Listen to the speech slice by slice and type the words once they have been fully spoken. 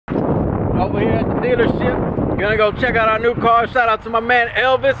over here at the dealership. Gonna go check out our new car. Shout out to my man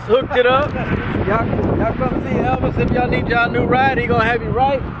Elvis, hooked it up. Y'all come see Elvis if y'all need y'all new ride. He gonna have you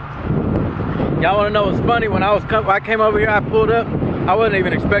right. Y'all wanna know what's funny? When I came over here, I pulled up. I wasn't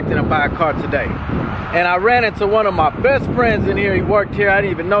even expecting to buy a car today. And I ran into one of my best friends in here. He worked here. I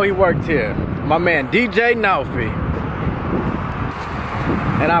didn't even know he worked here. My man DJ Nalfi.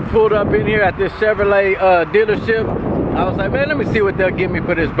 And I pulled up in here at this Chevrolet dealership. I was like, man, let me see what they'll give me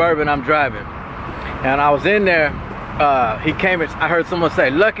for this bourbon I'm driving. And I was in there. He came and I heard someone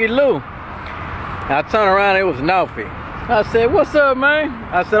say, Lucky Lou. And I turned around, it was Nalfi. I said, what's up, man?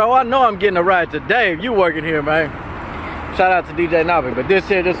 I said, oh, I know I'm getting a ride today if you working here, man. Shout out to DJ Nalfi. But this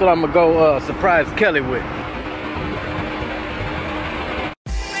is what I'm gonna go surprise Kelly with.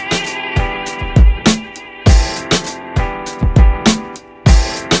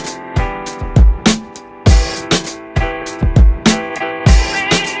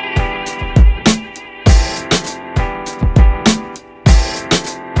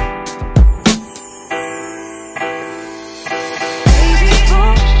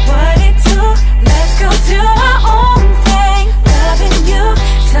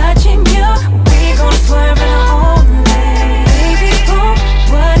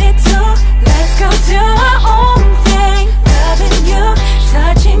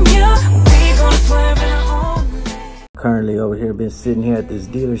 Currently over here, been sitting here at this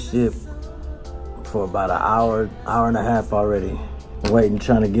dealership for about an hour and a half already. Waiting,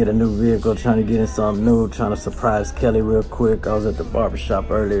 trying to get a new vehicle, trying to get in something new, trying to surprise Kelly real quick. I was at the barbershop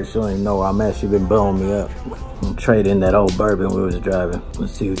earlier. She don't even know I'm actually been blowing me up. I'm trading that old bourbon we was driving.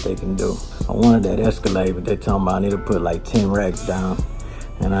 Let's see what they can do. I wanted that Escalade, but they told me I need to put like 10 racks down.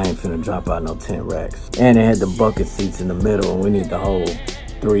 And I ain't finna drop out no 10 racks. And they had the bucket seats in the middle, and we need the whole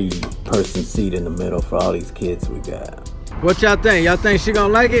 3-person seat in the middle for all these kids we got. What y'all think? Y'all think she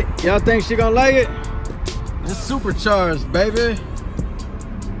gonna like it? Y'all think she gonna like it? It's supercharged, baby.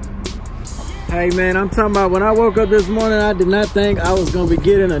 Hey man, I'm talking about when I woke up this morning, I did not think I was gonna be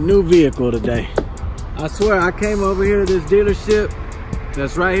getting a new vehicle today. I swear, I came over here to this dealership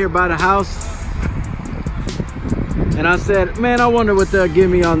that's right here by the house. And I said, man, I wonder what they'll give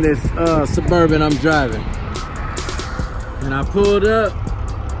me on this Suburban I'm driving. And I pulled up,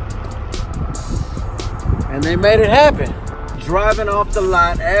 and they made it happen. Driving off the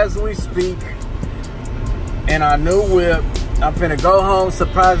lot as we speak in our new whip. I'm finna go home,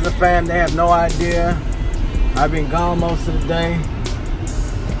 surprise the fam. They have no idea. I've been gone most of the day.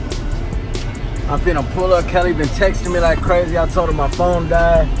 I'm finna pull up. Kelly been texting me like crazy. I told her my phone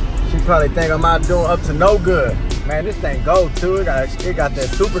died. She probably think I'm out doing up to no good. Man, this thing go too. It got that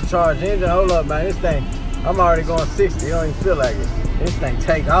supercharged engine. Hold up, man. This thing, I'm already going 60. You don't even feel like it. This thing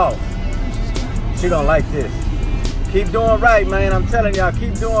take off. She gonna like this. Keep doing right, man. I'm telling y'all,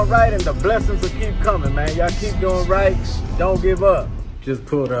 keep doing right and the blessings will keep coming, man. Y'all keep doing right. Don't give up. Just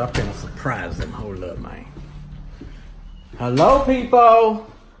pulled up and surprise them. Hold up, man. Hello, people.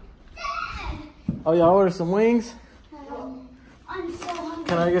 Oh, y'all ordered some wings? I'm so hungry.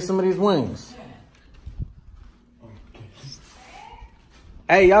 Can I get some of these wings?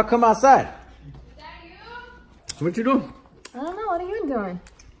 Hey, y'all come outside. Is that you? What you doing? I don't know. What are you doing?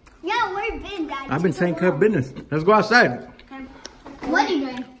 Yeah, where you been, Dad? I've been taking care of business. Let's go outside. What are you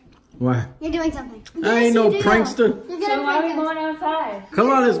doing? Why? You're doing something. I ain't no prankster. You're gonna So why are we prank us. going outside?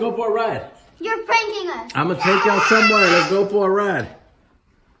 Come on, let's go for a ride. You're pranking us. I'm gonna take y'all somewhere. Let's go for a ride.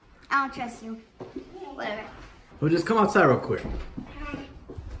 I don't trust you. Whatever. Well, just come outside real quick.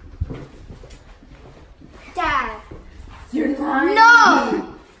 Dad. You're lying.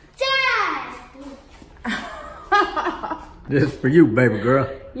 No! Dad! This is for you, baby girl.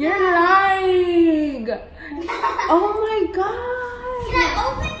 You're lying. Oh my God. Can I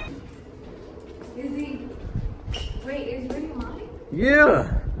open? Is he? Wait, is he really lying?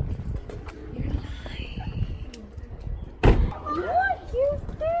 Yeah. You're lying. What is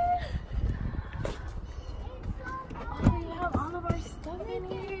this? Oh, we have all of our stuff in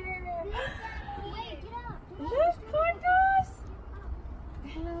here. Wait, get up. This gorgeous.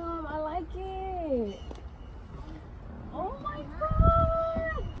 Damn, I like it. Oh my God.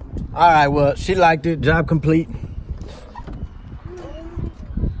 All right, well, she liked it. Job complete.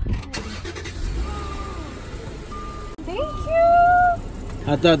 Thank you.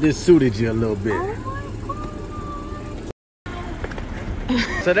 I thought this suited you a little bit.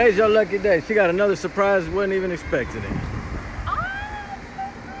 Today's your lucky day. She got another surprise. Wasn't even expecting it.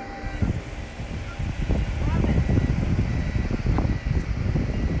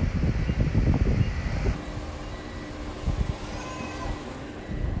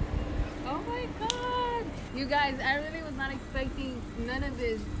 Oh my God. You guys, I really was not expecting none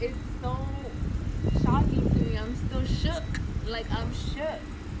cannabis. It's so shocking to me. I'm still shook. Like, I'm shook.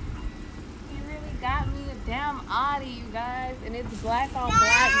 He really got me a damn Audi, you guys. And it's black on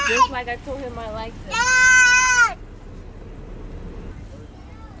black, just like I told him I liked it.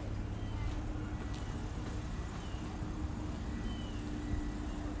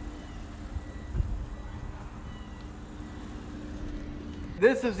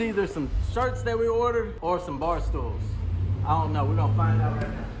 This is either some shirts that we ordered or some bar stools. I don't know. We're gonna find out right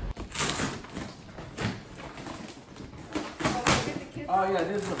now. Oh yeah,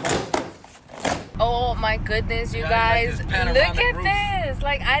 this is a bar stool. Oh my goodness, you guys. Look at this.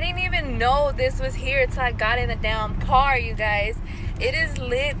 Like, I didn't even know this was here until I got in the damn car, you guys. It is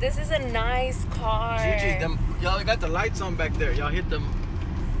lit. This is a nice car. Gigi, y'all got the lights on back there. Y'all hit them.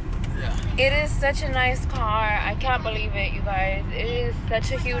 Yeah. It is such a nice car. I can't believe it, you guys. It is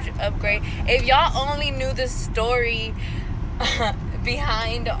such a huge upgrade. If y'all only knew the story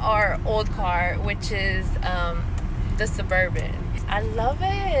behind our old car, which is the Suburban. I love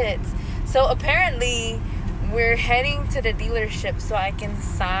it. So apparently we're heading to the dealership so I can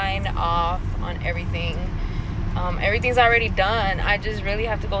sign off on everything. Everything's already done. I just really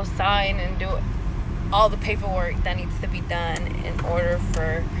have to go sign and do all the paperwork that needs to be done in order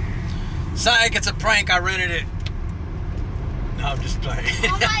for... Psych, it's a prank. I rented it. No, I'm just playing.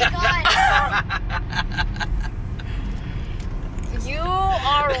 Oh my God. You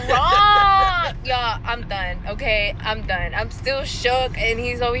are wrong. Y'all, I'm done. Okay, I'm done. I'm still shook and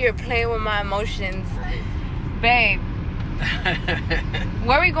he's over here playing with my emotions. Babe,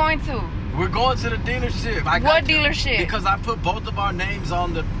 where are we going to? We're going to the dealership. What dealership? Because I put both of our names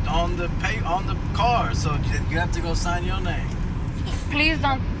on the car, so you have to go sign your name. Please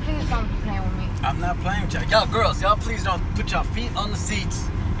don't play with me. I'm not playing with y'all. Y'all girls, y'all please don't put your feet on the seats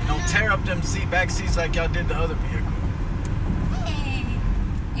and don't tear up them back seats like y'all did the other vehicle.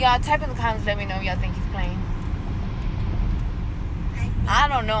 Y'all type in the comments, let me know if y'all think he's playing. I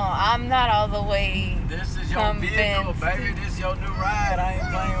don't know. I'm not all the way This is your convinced. vehicle, baby. This is your new ride. I ain't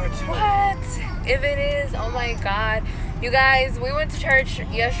playing with you. What? If it is, oh my God. You guys, we went to church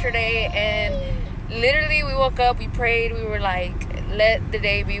yesterday and literally we woke up, we prayed, we were like, let the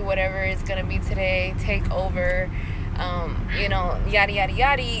day be whatever it's gonna be today, take over, you know, yada yada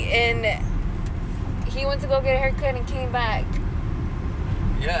yada. And he went to go get a haircut and came back.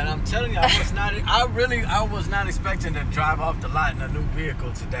 Yeah, and I'm telling you, I was not expecting to drive off the lot in a new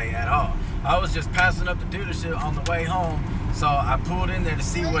vehicle today at all. I was just passing up the dealership on the way home, so I pulled in there to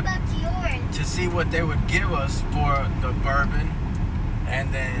see what they would give us for the bourbon,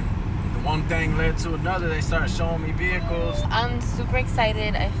 and then one thing led to another. They started showing me vehicles. I'm super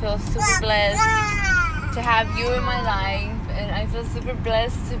excited. I feel super blessed to have you in my life, and I feel super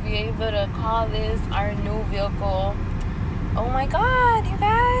blessed to be able to call this our new vehicle. Oh my God, you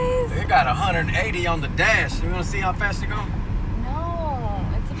guys! They got 180 on the dash. You want to see how fast it goes? No,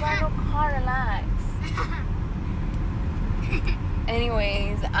 it's a brand new car. Relax.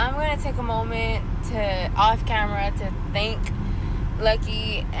 Anyways, I'm gonna take a moment to off camera to thank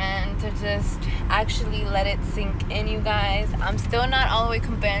Lucky and to just actually let it sink in, you guys. I'm still not all the way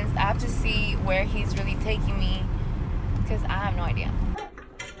convinced. I have to see where he's really taking me because I have no idea.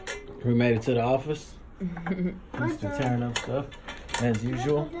 We made it to the office. Just tearing up stuff as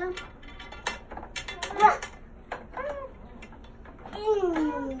usual.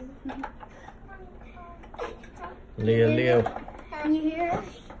 Leo. Can you hear us?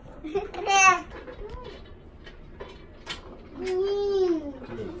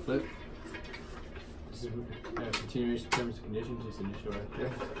 Flip. This is continuation terms and conditions, just initial right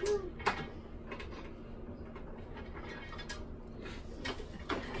there.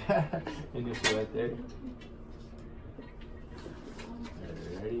 Initial right there.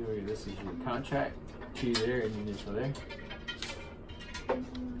 Ready? This is your contract. Key there and initial there.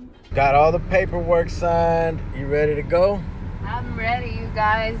 Got all the paperwork signed. You ready to go? I'm ready, you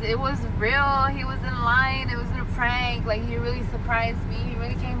guys. It was real. He was in line. It wasn't a prank. Like, he really surprised me. He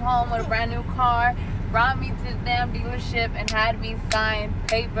really came home with a brand new car, brought me to the damn dealership, and had me sign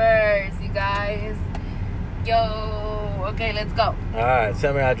papers, you guys. Yo, okay, let's go. Alright,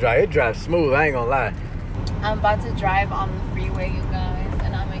 tell me how to drive. It drives smooth, I ain't gonna lie. I'm about to drive on the freeway, you guys,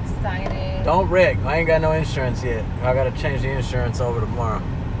 and I'm excited. Don't wreck. I ain't got no insurance yet. I gotta change the insurance over tomorrow.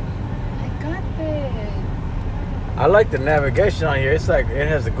 I got this. I like the navigation on here. It's like it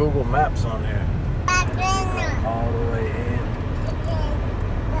has the Google Maps on there. All the way in.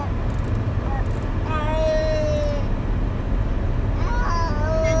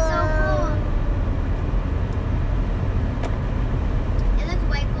 That's so cool. It looks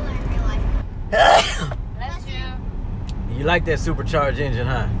way cooler in real life. Bless you. You like that supercharged engine,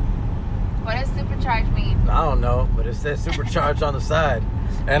 huh? What does supercharged mean? I don't know, but it says supercharged on the side.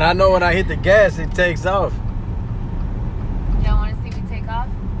 And I know when I hit the gas, it takes off. Y'all want to see me take off?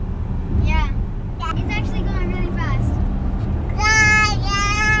 Yeah. It's actually going really fast.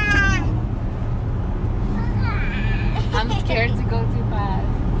 I'm scared to go too fast.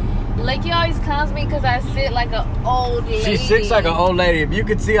 Lakey always clowns me because I sit like an old lady. She sits like an old lady. If you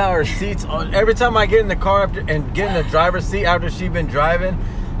could see how her seats, every time I get in the car and get in the driver's seat after she's been driving,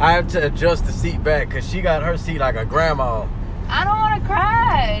 I have to adjust the seat back because she got her seat like a grandma. I don't want to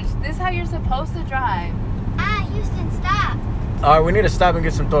crash. This is how you're supposed to drive. Houston, stop. All right, we need to stop and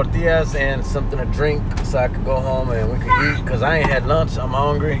get some tortillas and something to drink so I could go home and we could eat because I ain't had lunch. I'm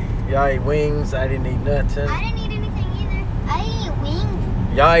hungry. Y'all ate wings. I didn't eat nothing. I didn't eat anything either. I didn't eat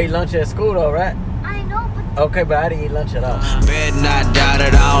wings. Y'all ate lunch at school though, right? I know, but Okay, but I didn't eat lunch at all. Bet not doubt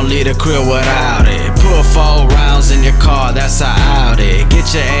it, I don't leave the crib without it. Put 4 rounds in your car, that's a Audi.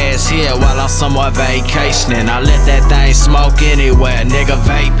 Get your ass here while I'm somewhere vacationing. I let that thing smoke anywhere, nigga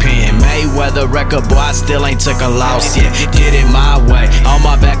vaping. Mayweather record, boy, I still ain't took a loss yet. Did it my way, on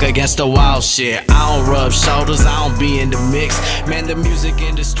my back against the wall shit. I don't rub shoulders, I don't be in the mix. Man, the music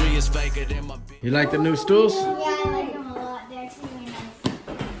industry is faker than my bitch. You like the new stools? yeah, I like them a lot. They're actually really nice.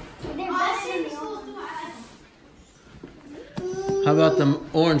 They're best in the old. How about them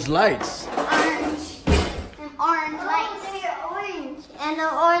orange lights? Orange. And orange lights. Orange. And an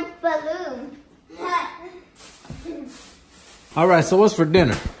orange balloon. All right, so what's for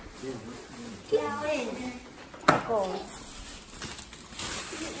dinner?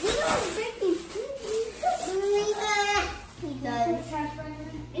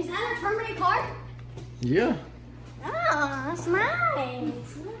 Is that a permanent car? Yeah. Oh, that's nice.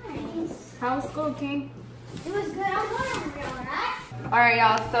 Nice. How was school, King? It was good. I was wondering, right? Alright,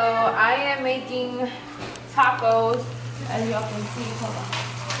 y'all, so I am making tacos, as y'all can see. Hold on.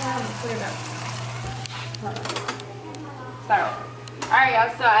 Put it up. Hold on. Start over. Alright,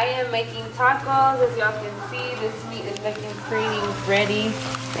 y'all, so I am making tacos. As y'all can see, this meat is looking pretty ready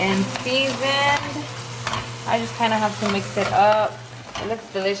and seasoned. I just kind of have to mix it up. It looks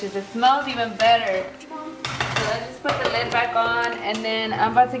delicious. It smells even better. So let's just put the lid back on, and then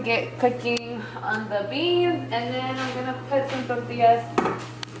I'm about to get cooking on the beans, and then I'm gonna put some tortillas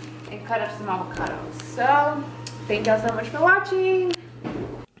and cut up some avocados. So thank y'all so much for watching.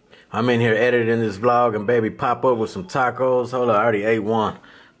 I'm in here editing this vlog and baby pop up with some tacos. Hold up, I already ate one,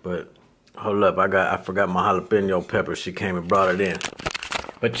 but hold up, I forgot my jalapeno pepper. She came and brought it in.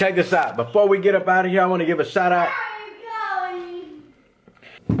 But check this out. Before we get up out of here, I want to give a shout out.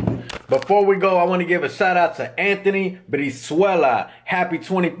 Before we go, I want to give a shout out to Anthony Brizuela. Happy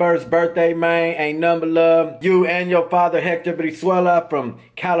 21st birthday, man. Ain't nothing but love. You and your father, Hector Brizuela from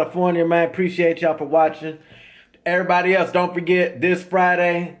California, man. Appreciate y'all for watching. Everybody else, don't forget, this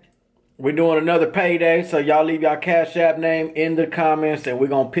Friday, we're doing another payday. So y'all leave y'all Cash App name in the comments, and we're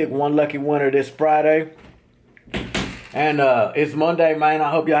going to pick one lucky winner this Friday. And it's Monday, man. I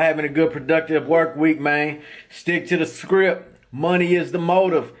hope y'all having a good, productive work week, man. Stick to the script. Money is the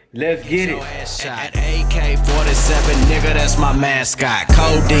motive. Let's get it. At AK-47, nigga, that's my mascot.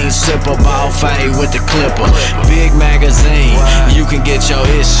 Codeine sipper, ball fade with the clipper. Big magazine, you can get your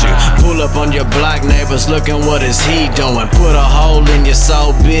issue. Pull up on your block neighbors, looking what is he doing. Put a hole in your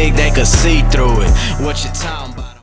so big they could see through it. What you talking?